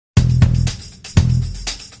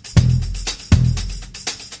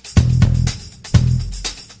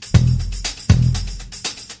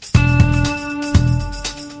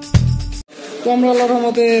আমরা আল্লাহর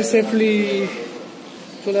রহমতে সেফলি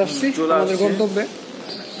চলে আসছি আমাদের গন্তব্যে।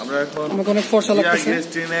 আমরা এখন অনেক ফর্সা লাগতেছে।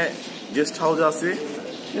 গেস্ট হাউসে আছি।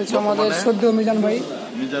 আমাদের সদ্য মিজান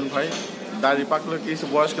ভাই দাড়ি পাকলে কিছু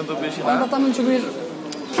বয়স কিন্তু বেশি না। তামিল ছবির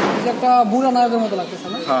একটা বুড়া নায়কের মতো লাগতেছে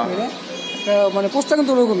না? মানে পোস্টটা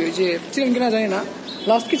কিন্তু ওরকমই, যে ছিলেন কিনা জানি না,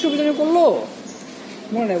 লাস্ট কি ছবি জানি করলো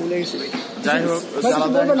মনে নাই, ভুলে গেছি ভাই। যাই হোক,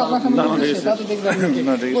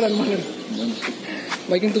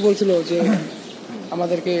 ভাই কিন্তু বলছিল যে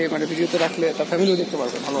আমাদেরকে মানে ভিডিওতে রাখলে তার ফ্যামিলিও দেখতে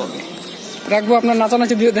পারবে, ভালো হবে। রাখবো, আপনার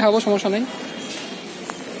নাচানাচি দিয়ে দেখাবো, সমস্যা নেই।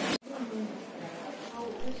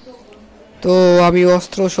 তো আমি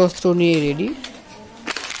অস্ত্র শস্ত্র নিয়ে রেডি।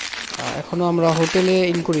 এখনো আমরা হোটেলে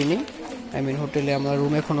ইন করিনি, হোটেলে আমরা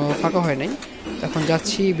রুম এখনো ফাঁকা হয় নাই। এখন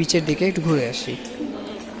যাচ্ছি বিচের দিকে, একটু ঘুরে আসি।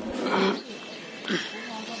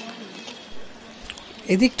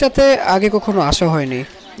 এদিকটাতে আগে কখনো আসা হয়নি,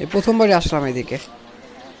 প্রথমবারই আসলাম এদিকে।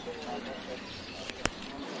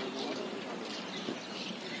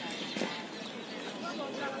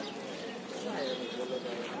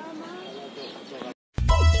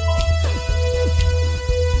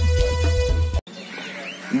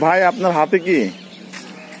 ভাই আপনার হাতে কি?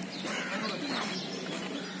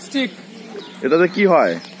 স্টিক। এটাতে কি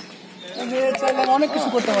হয়? অনেক কিছু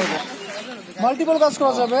করতে পারবে, মাল্টিপল কাজ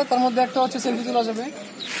করা যাবে, তার মধ্যে একটা হচ্ছে সেলফি তোলা যাবে।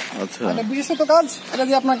 আচ্ছা, এটা বিশেষত কাজ, এটা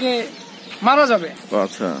দিয়ে আপনাকে মারা যাবে।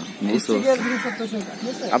 আচ্ছা,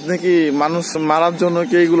 আপনি কি মানুষ মারার জন্য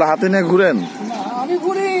কি এগুলো হাতে নিয়ে ঘুরেন? আমি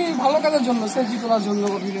ঘুরি ভালো কাজের জন্য, সেলফি তোলার জন্য,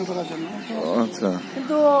 ভিডিও করার জন্য। আচ্ছা,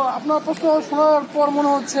 কিন্তু আপনার প্রশ্ন শোনার পর মনে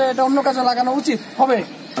হচ্ছে এটা অন্য কাজে লাগানো উচিত হবে।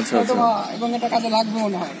 আচ্ছা, এবং এটা কাজে লাগবে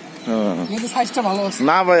মনে হয়, যেহেতু সাইজটা ভালো আছে।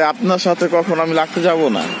 না ভাই, আপনার সাথে কখন আমি লাগতে যাব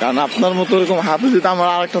না, কারণ আপনার মতো এরকম হাতে যদি আমার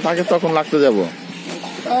আরেকটা থাকে তখন লাগতে যাব।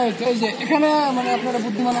 এই যে এখানে মানে আপনারা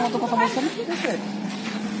বুদ্ধিমানের মতো কথা বলছেন, ঠিক আছে?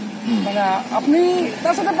 মানে আপনি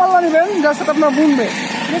তার সাথে পাল্লা নেবেন যার সাথে আপনার বুনবে,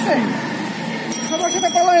 ঠিক আছে? সবার সাথে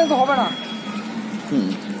পাল্লা নিতে হবে না।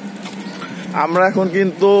 আমরা এখন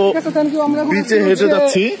কিন্তু বিচে হেঁটে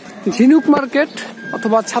যাচ্ছি, ঝিনুক মার্কেট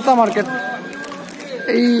অথবা ছাতা মার্কেট।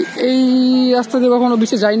 এই রাস্তা দিয়ে কখনো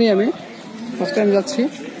বিচে যাইনি আমি, ফার্স্ট টাইম যাচ্ছি।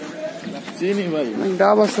 চিনি ভাই,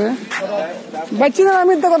 ডাব আছে ভাই, চিনি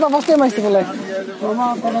আমি তো কথা ফার্স্ট টাইম আসছি বলে।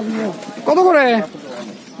 কত করে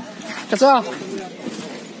আচ্ছা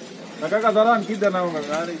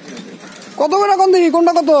কত করে কোন দেখি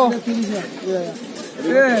কোনটা কত?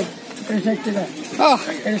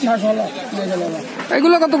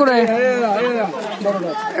 এগুলো কত করে?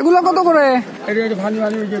 এগুলো কত করে?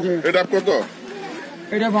 এটা কত?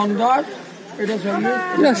 এটা 50, এটা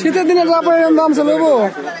 40। শীতের দিনে যা পাই দাম চলে যাবো।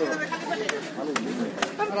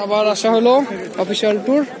 আবার আসা হলো অফিসিয়াল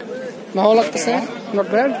ট্যুর, ভালো লাগতেছে, নট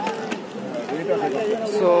ব্যাড।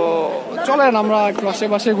 সো চলেন আমরা একটু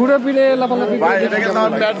আশেপাশে ঘুরে ফিরে লাফালাফি।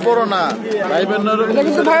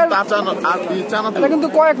 এটা কিন্তু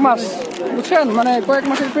কয়েক মাস, বুঝছেন, মানে কয়েক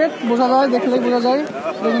মাসের পেট, বোঝা যায়, দেখলেই বোঝা যায়।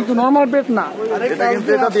 এটা কিন্তু নর্মাল পেট না। এটা কিন্তু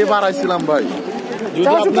এটা দিয়ে বাড়াইছিলাম ভাই,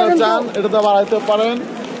 যদি আপনারা চান এটা তো বাড়াইতে পারেন।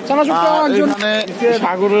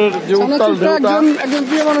 সাগরের যে উত্তাল ঢেউটা একজন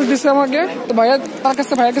প্রিয় মানুষ দিচ্ছে আমাকে, তো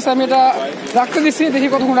ভাইয়ের কাছে আমি এটা রাখতে দিচ্ছি, দেখি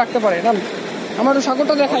কতক্ষণ রাখতে পারে। আমার একটু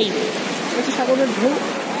সাগরটা দেখাই, সাগরের ঢেউ।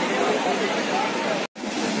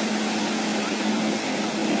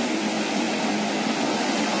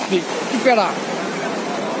 পেড়া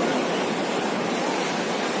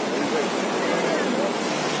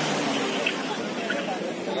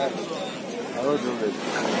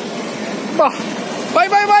বাহ, বাই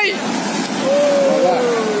বাই বাই।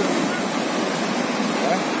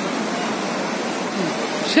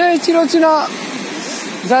 সেই চিরচেনা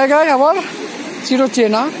জায়গায় আবার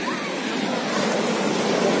চিরচেনা।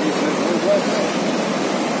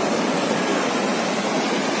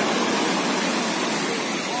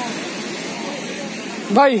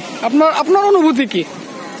 ভাই আপনার অনুভূতি কি?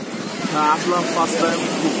 আসলাম ফার্স্ট টাইম,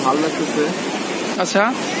 খুব ভালো লাগতেছে। আচ্ছা,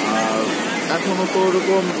 এখনো তো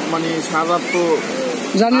ওরকম মানে সারা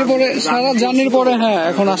জার্নির পরে হ্যাঁ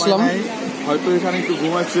এখন আসলাম। হয়তো এখানে একটু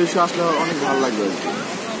ঘুমাই, ফ্রেশ আসলে অনেক ভালো লাগবে।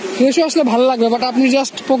 ফ্রেশ আসলে ভালো লাগবে, বাট আপনি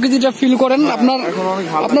জাস্ট প্রকৃতিটা ফিল করেন,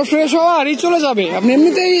 আপনার ফ্রেশ হওয়া আরই চলে যাবে। আপনি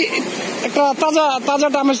এমনিতেই একটা তাজা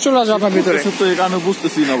আমেজ চলে আসবে আপনার ভিতরে। তো এখানে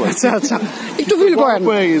বুঝতেছি না ভাই। আচ্ছা, একটু ফিল করেন,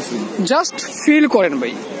 জাস্ট ফিল করেন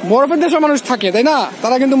ভাই। বরফের দেশে মানুষ থাকে তাই না,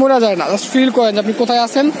 তারা কিন্তু মরে যায় না। জাস্ট ফিল করেন আপনি কোথায়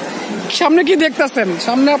আছেন, সামনে কি দেখতেছেন,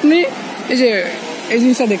 সামনে আপনি এই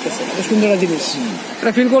জিনিসটা দেখতেছেন, এত সুন্দর একটা জিনিস,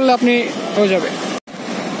 এটা ফিল করলে আপনি হয়ে যাবে।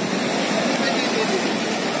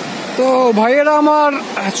 তো ভাইয়েরা আমার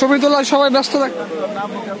ছবি তোলায় সবাই ব্যস্ত থাকে,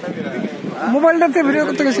 মোবাইলটাতে ভিডিও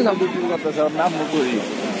করতে গেছিলাম।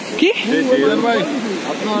 কি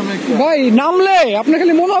ভাই নামলে আপনার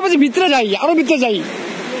খালি মনে হবে যে ভিতরে যাই, আরো ভিতরে যাই।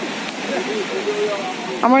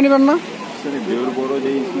 আমায় নেবেন না?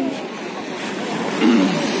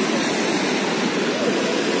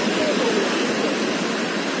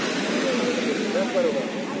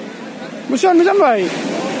 বুঝছেন মিজান ভাই?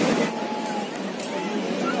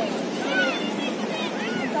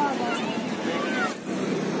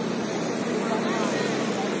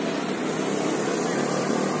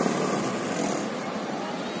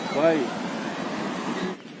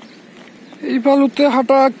 এই বালুতে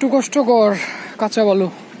হাঁটা একটু কষ্টকর, কাঁচা বালু।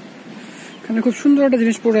 এখানে খুব সুন্দর একটা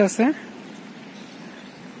জিনিস পড়ে আছে।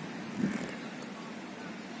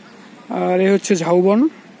 আর এই হচ্ছে ঝাউবন,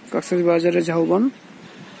 কক্সবাজারের ঝাউবন।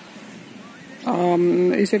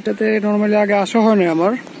 এই সাইডটাতে নর্মালি আগে আসা হয় না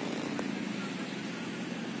আমার।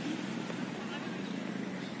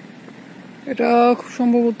 এটা খুব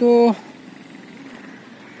সম্ভবত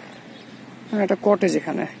একটা কটেজ।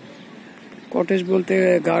 এখানে কটেজ বলতে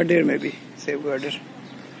গার্ডের, মেবি সেফ গার্ডের।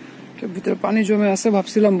 ভিতরে পানি জমে আছে,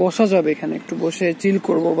 ভাবছিলাম বসা যাবে এখানে, একটু বসে চিল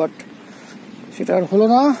করব, বাট সেটা আর হলো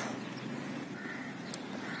না।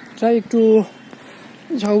 যাই একটু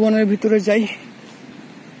ঝাউবনের ভিতরে যাই,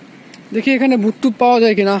 দেখি এখানে ভূত টুত পাওয়া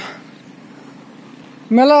যায় কিনা।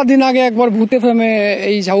 মেলা দিন আগে একবার ভূতে ফেমে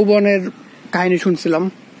এই ঝাউবনের কাহিনী শুনছিলাম।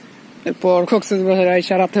 এরপর কক্সবাজারে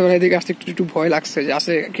আইসা রাত্রেবেলা এদিকে আসতে একটু একটু ভয় লাগছে যে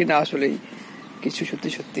আছে কিনা আসলেই কিছু সত্যি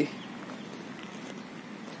সত্যি।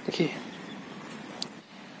 দেখি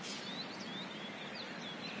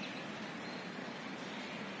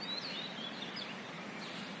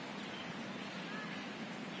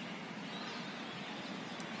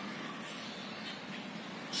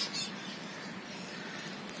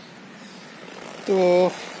তো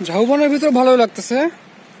ঝাউবনের ভিতরে ভালোই লাগতেছে,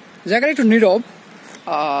 জায়গাটা একটু নীরব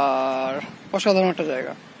আর অসাধারণ একটা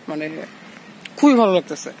জায়গা, মানে খুবই ভালো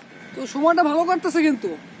লাগতেছে। তো সময়টা ভালো কাটতেছে, কিন্তু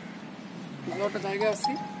ভালো একটা জায়গায়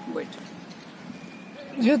আছি। ওয়েট,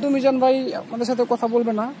 যেহেতু মিজান ভাই আমাদের সাথে কথা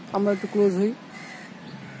বলবে না, আমরা একটু ক্লোজ হই।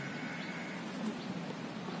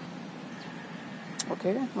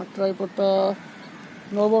 ওকে, আমার ট্রাইপডটা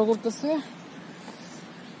নড়বড় করতেছে।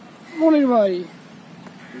 মনির ভাই,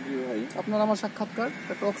 আপনার আমার সাক্ষাৎকার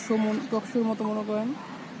টক শোর মতো মনে করেন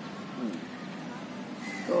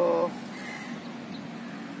তো।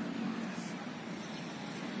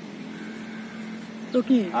 তো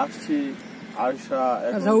কি আসছি আয়শা,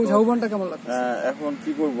 ঝাউবনটা কেমন লাগছে? এখন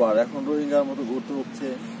কি করবো আর, এখন রোহিঙ্গার মতো ঘুরতে হচ্ছে।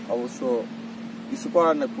 অবশ্য কিছু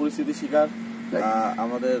করার নেই, পরিস্থিতি শিকার।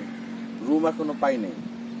 আমাদের রুম এখনো পাই নাই,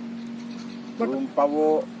 রুম পাবো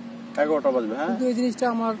 11টা বাজবে। হ্যাঁ, কিন্তু এই জিনিসটা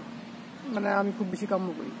আমার, মানে আমি খুব বেশি কাম্য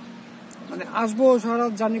করি, মানে আসবো সারা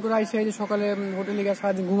জার্নি করে আইসা যে সকালে হোটেলে গিয়ে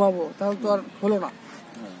সারাদিন ঘুমাবো, তাহলে তো আর হলো না।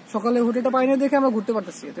 সকালে হোটেলটা পাই না দেখে আমরা ঘুরতে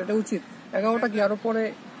পারতেছি, তো এটা উচিত। 11টা কি আরো পরে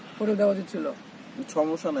হোটেল দেওয়া উচিত ছিল।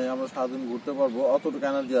 সমস্যা নেই, আমরা সারাদিন ঘুরতে পারবো, অতটুকু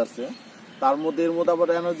এনার্জি আছে। তার মধ্যে এর মধ্যে আবার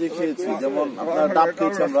এনার্জি খেয়েছি, যেমন আপনার ডাব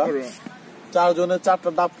খেয়েছি আমরা, 4 জনের 4টা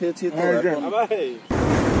ডাব খেয়েছি। তো এখন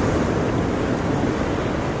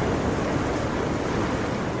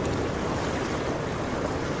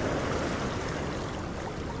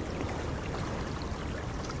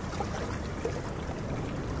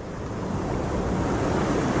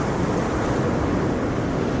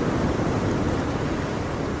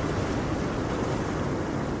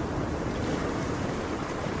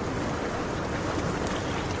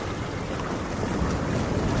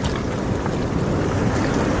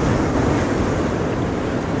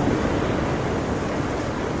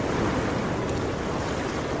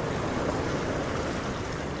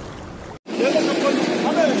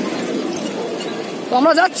তো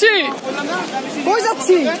আমরা যাচ্ছি, কই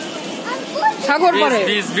যাচ্ছি? সাগর পারে,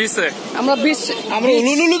 আমরা বিচ, আমরা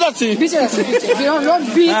উলুলুলু যাচ্ছি, বিচে আছি। Not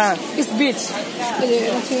beach, it's beach.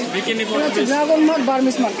 Dragon mart,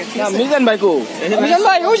 Burmese market. Mizan ভাই কো? মিজান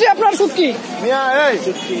ভাই, ওই যে আপনার সুটকি।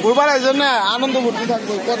 ঘুরবার জন্য আনন্দ করতে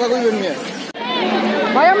থাকবো, কথা কইবেন মিয়া।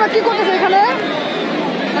 ভাই আমরা কি করতেছি এখানে,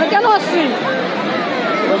 কেন আসছি?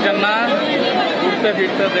 না ঘুরতে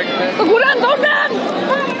ফিরতে দেখতে। তো ঘুরেন, দৌড়েন।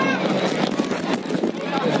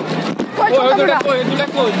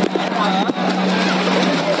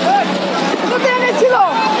 ছিল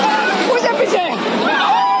পিছে পিছে।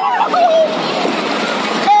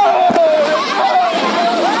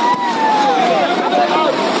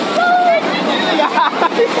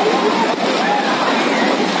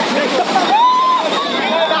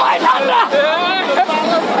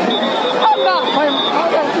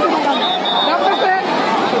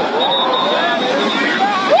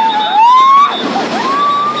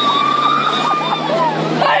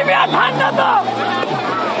 ঠান্ডা তো,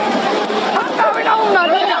 ঠান্ডা আমি নাম না।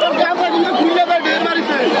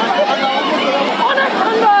 অনেক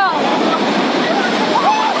ঠান্ডা।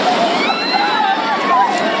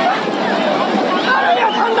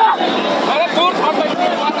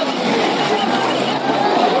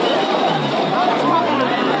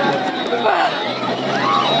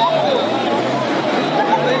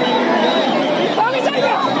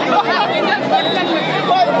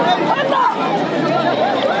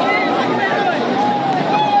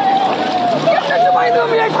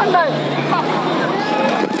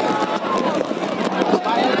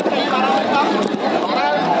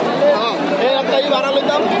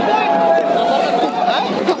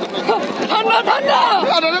 ঠান্ডা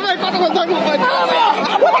ঠান্ডায় ঠান্ডা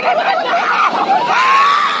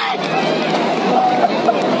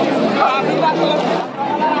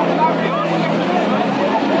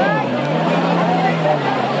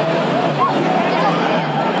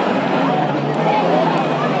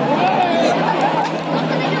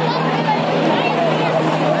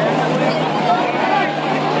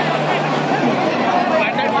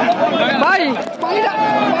ভাই,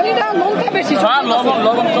 পানিটা লঙ্কা বেশি,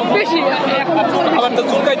 বেশি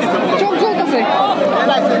চোখ জ্বলতেছে।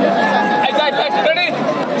 এটা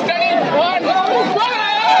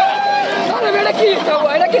কি,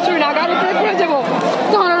 এটা কিছুই না, গাড়ি ব্রেক করে যাবো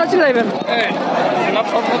তখন ওরা চলে যাবেন।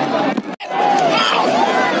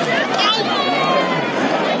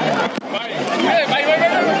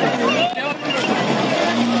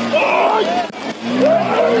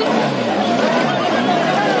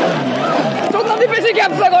 চোদ্দ বেশি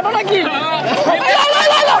ক্যাপসা ঘটনা কি?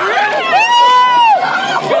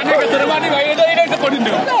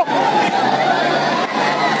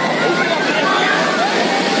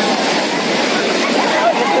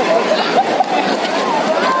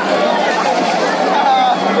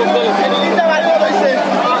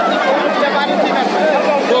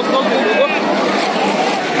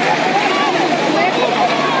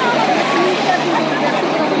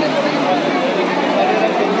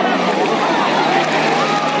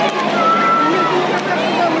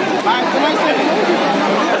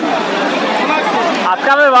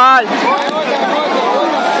 আটকাবে ভাই,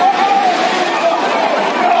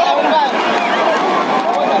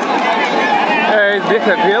 এই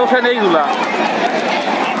দেখে ঢেউছেন এইগুলা।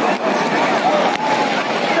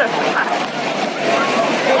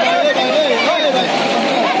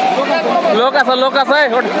 লোক আছে, লোক আছে,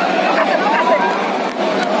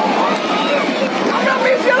 আমরা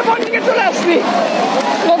মিউজিয়াম বন্ডিং এ চলে আসছি,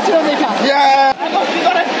 লোক ছিল দেখা।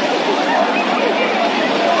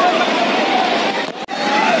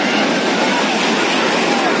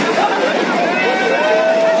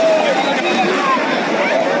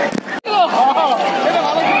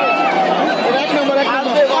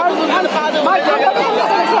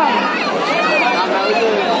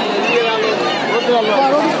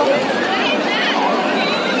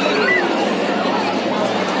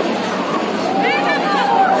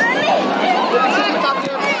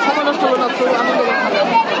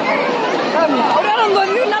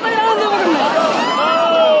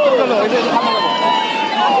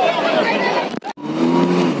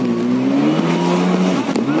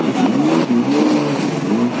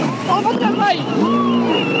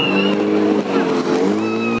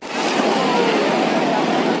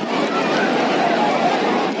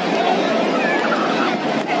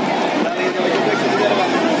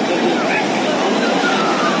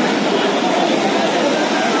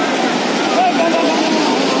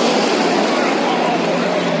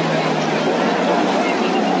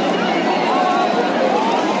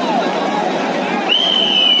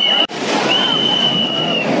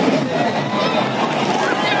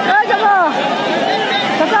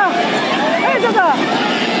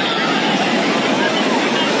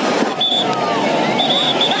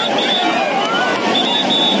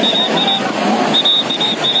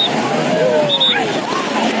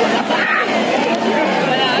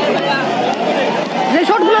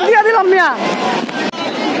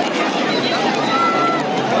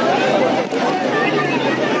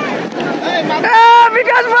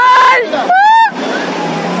 বিকাশ ভাই,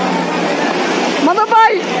 মাধব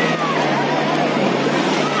ভাই,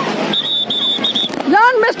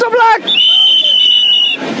 যান বেস্ট অফ লাক।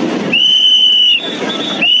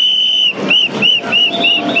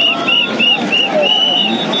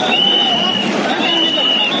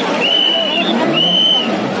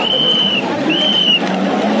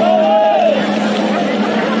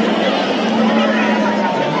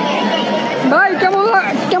 ভাই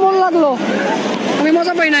কেমন লাগলো? আমি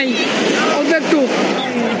মজা পাই নাই অল্প একটু।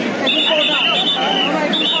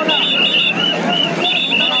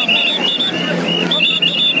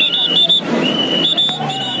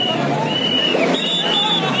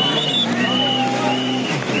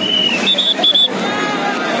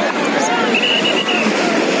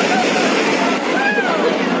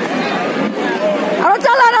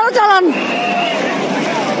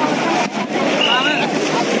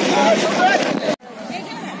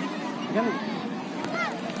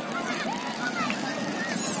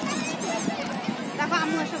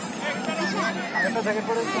 হ্যালো